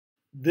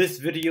This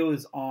video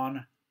is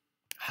on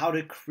how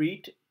to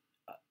create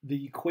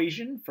the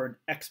equation for an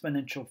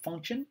exponential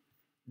function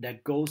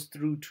that goes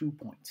through 2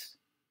 points.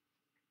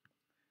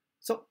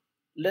 So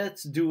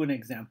let's do an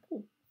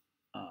example.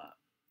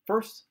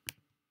 First,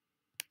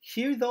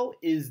 here though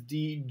is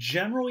the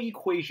general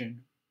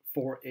equation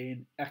for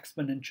an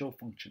exponential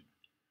function.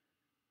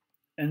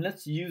 And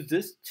let's use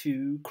this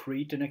to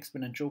create an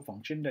exponential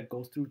function that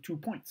goes through 2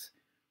 points.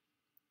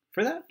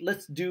 For that,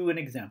 let's do an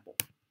example.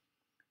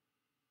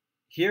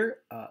 Here,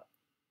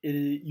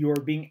 you're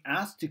being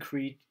asked to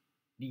create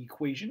the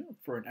equation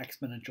for an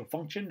exponential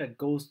function that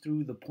goes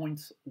through the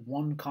points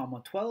 1,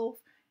 12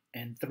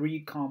 and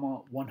 3,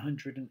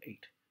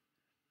 108.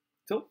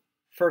 So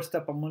first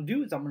step I'm going to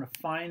do is I'm going to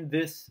find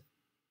this,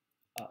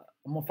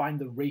 I'm going to find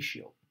the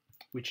ratio,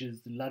 which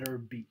is the letter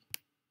B.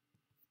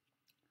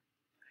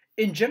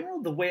 In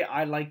general, the way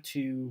I like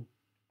to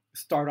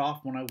start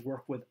off when I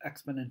work with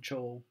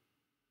exponential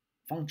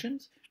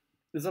functions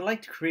is I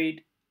like to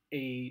create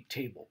a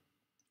table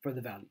for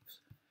the values.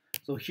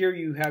 So here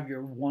you have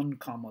your 1,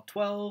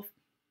 12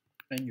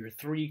 and your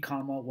 3,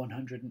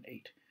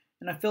 108.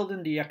 And I filled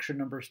in the extra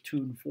numbers 2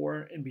 and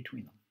 4 in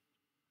between them.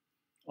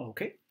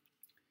 Okay.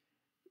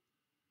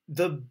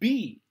 The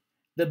B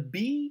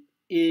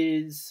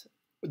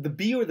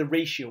or the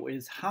ratio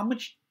is how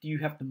much do you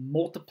have to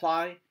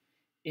multiply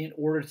in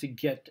order to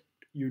get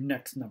your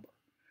next number.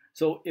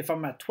 So if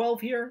I'm at 12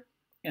 here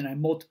and I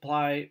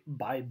multiply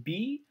by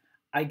B,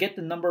 I get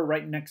the number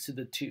right next to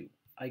the 2.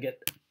 I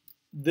get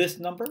this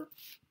number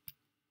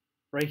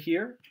right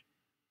here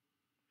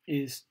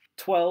is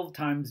 12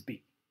 times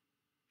B.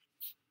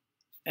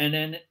 And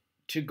then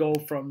to go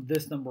from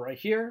this number right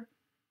here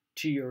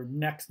to your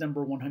next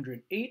number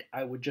 108,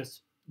 I would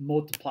just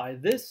multiply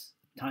this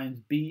times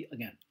B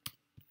again.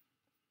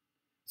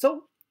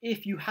 So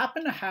if you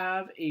happen to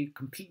have a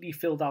completely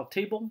filled out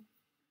table,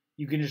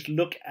 you can just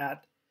look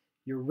at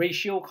your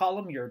ratio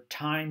column, your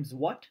times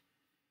what,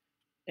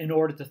 in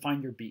order to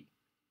find your B.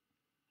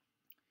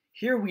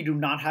 Here we do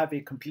not have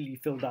a completely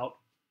filled out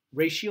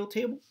ratio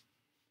table.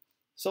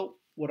 So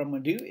what I'm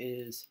going to do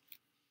is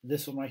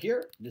this one right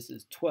here, this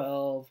is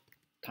 12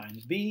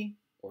 times B,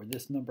 or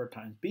this number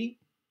times B.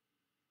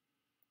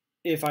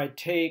 If I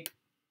take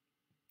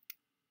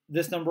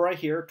this number right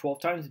here, 12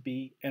 times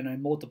B, and I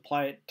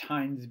multiply it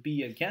times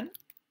B again,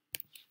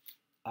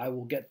 I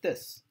will get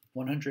this,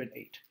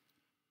 108.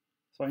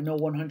 So I know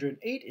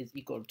 108 is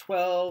equal to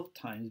 12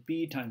 times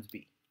B times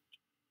B.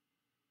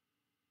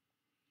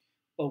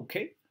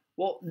 Okay,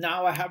 well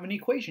now I have an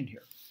equation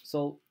here.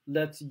 So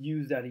let's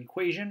use that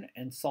equation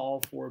and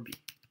solve for B.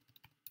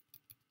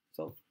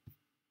 So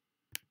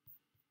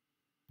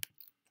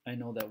I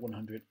know that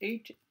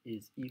 108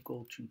 is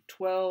equal to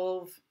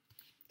 12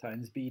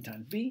 times B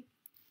times B.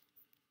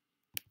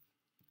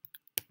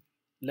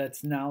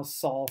 Let's now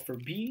solve for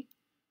B.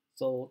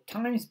 So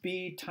times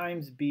B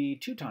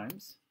 2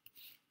 times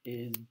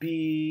is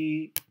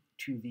B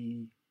to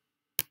the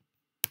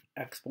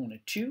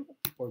exponent 2,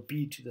 or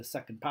B to the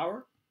second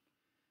power.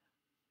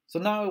 So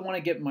now I want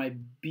to get my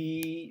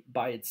B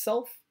by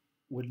itself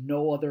with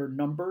no other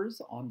numbers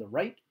on the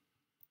right.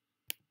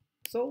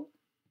 So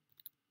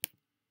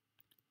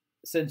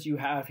since you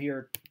have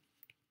here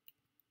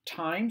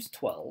times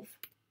 12,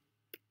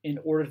 in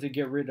order to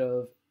get rid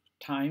of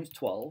times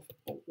 12,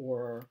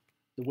 or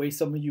the way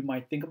some of you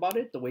might think about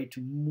it, the way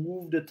to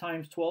move the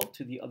times 12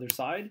 to the other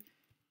side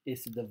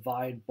is to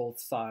divide both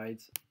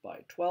sides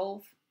by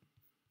 12.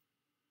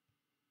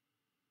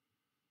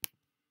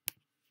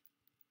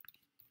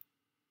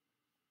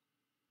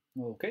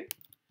 Okay,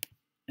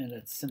 and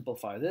let's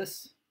simplify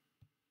this.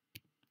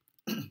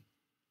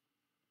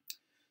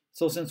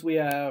 So since we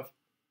have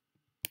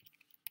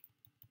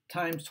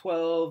times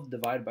 12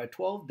 divided by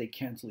 12, they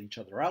cancel each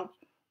other out.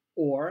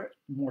 Or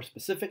more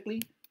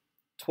specifically,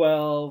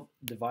 12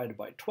 divided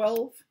by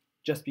 12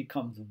 just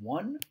becomes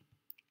 1.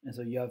 And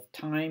so you have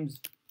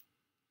times,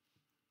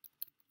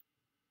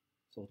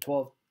 so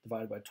 12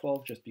 divided by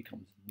 12 just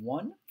becomes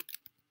 1.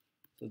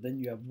 So then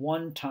you have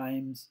 1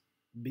 times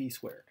B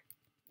squared,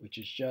 which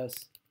is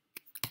just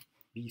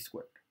B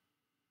squared.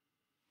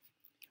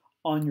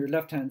 On your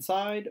left-hand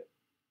side,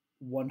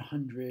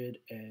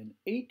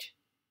 108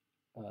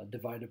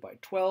 divided by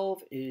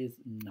 12 is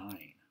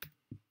 9.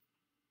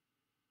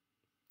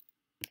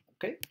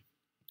 Okay,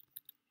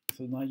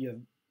 so now you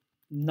have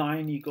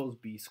 9 equals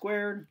B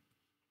squared.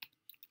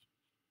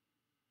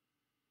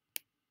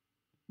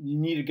 You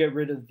need to get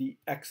rid of the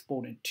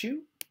exponent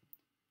 2.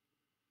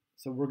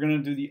 So we're going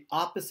to do the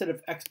opposite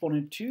of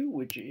exponent 2,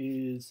 which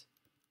is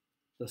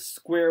the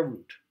square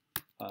root.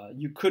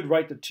 You could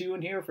write the 2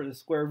 in here for the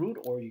square root,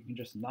 or you can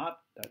just not.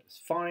 That is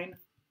fine.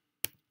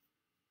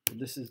 So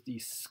this is the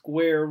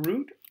square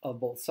root of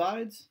both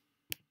sides.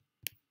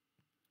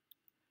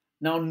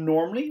 Now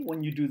normally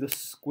when you do the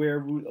square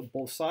root of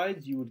both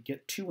sides, you would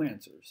get 2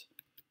 answers.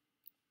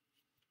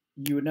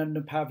 You would end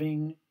up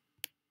having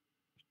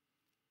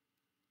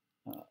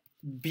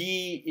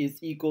B is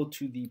equal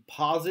to the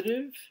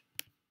positive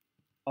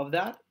of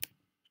that,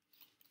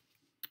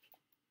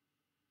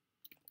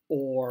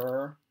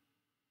 or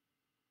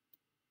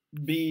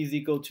b is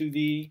equal to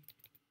the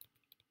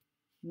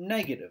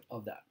negative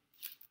of that.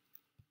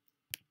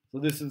 So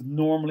this is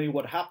normally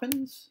what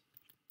happens.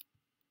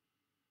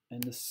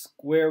 And the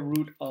square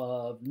root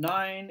of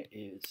 9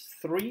 is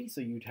 3.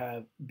 So you'd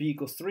have b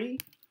equals 3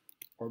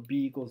 or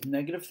b equals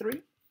negative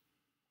 3.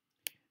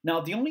 Now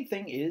the only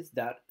thing is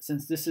that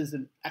since this is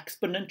an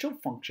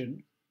exponential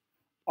function,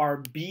 our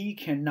b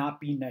cannot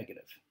be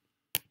negative.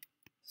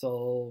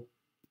 So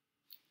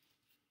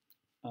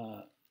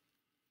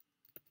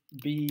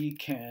b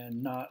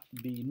cannot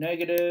be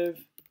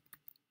negative.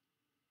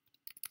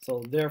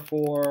 So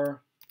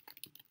therefore,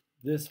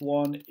 this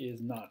one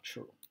is not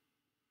true.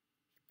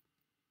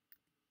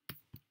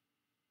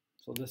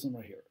 So this one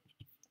right here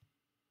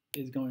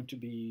is going to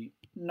be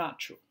not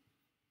true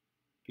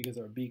because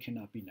our b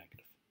cannot be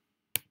negative.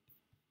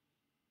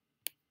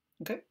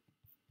 Okay,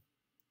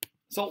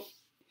 so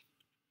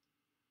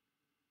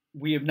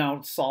we have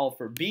now solved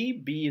for b.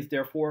 b is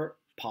therefore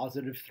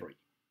positive 3.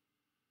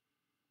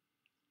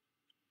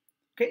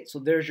 Okay, so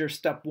there's your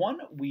step 1.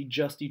 We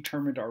just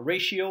determined our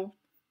ratio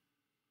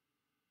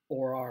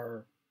or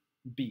our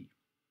b.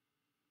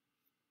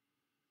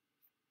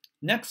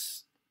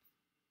 Next,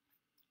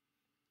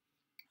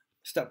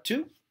 step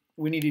 2,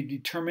 we need to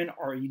determine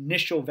our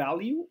initial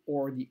value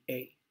or the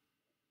a.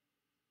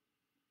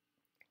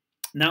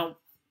 Now,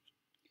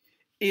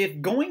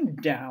 if going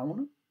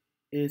down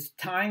is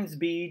times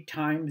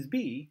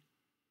b,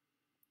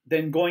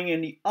 then going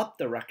in the up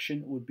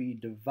direction would be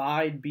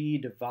divide b,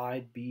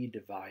 divide b,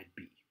 divide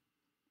b.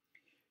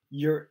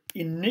 Your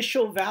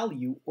initial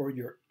value or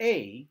your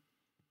a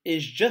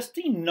is just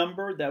the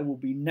number that will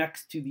be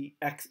next to the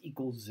x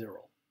equals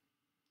 0.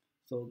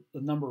 So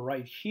the number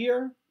right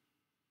here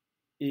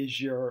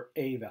is your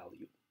a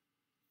value.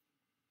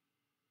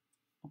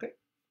 Okay,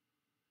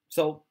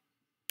 so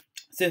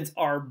since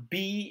our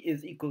b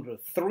is equal to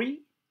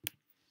 3,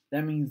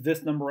 that means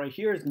this number right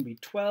here is going to be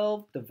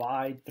 12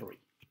 divide 3.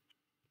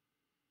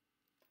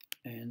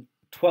 And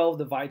 12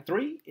 divide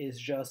 3 is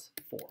just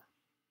 4.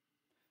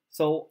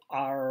 So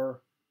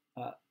our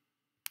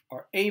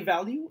a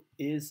value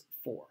is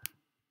 4.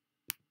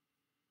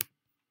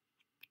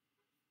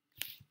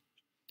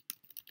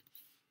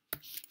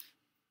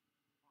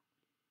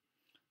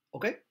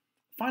 Okay,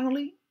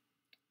 finally,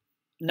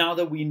 now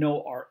that we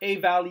know our a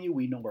value,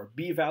 we know our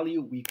b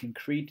value, we can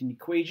create an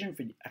equation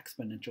for the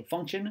exponential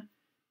function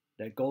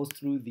that goes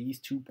through these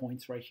 2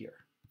 points right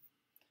here.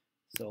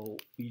 So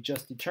we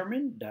just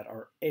determined that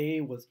our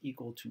a was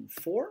equal to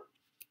 4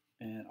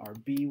 and our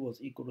b was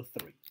equal to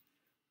 3.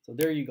 So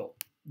there you go.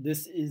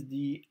 This is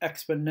the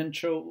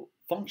exponential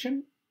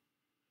function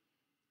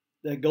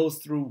that goes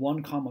through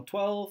 1,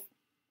 12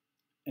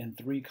 and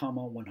 3,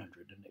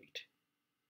 108.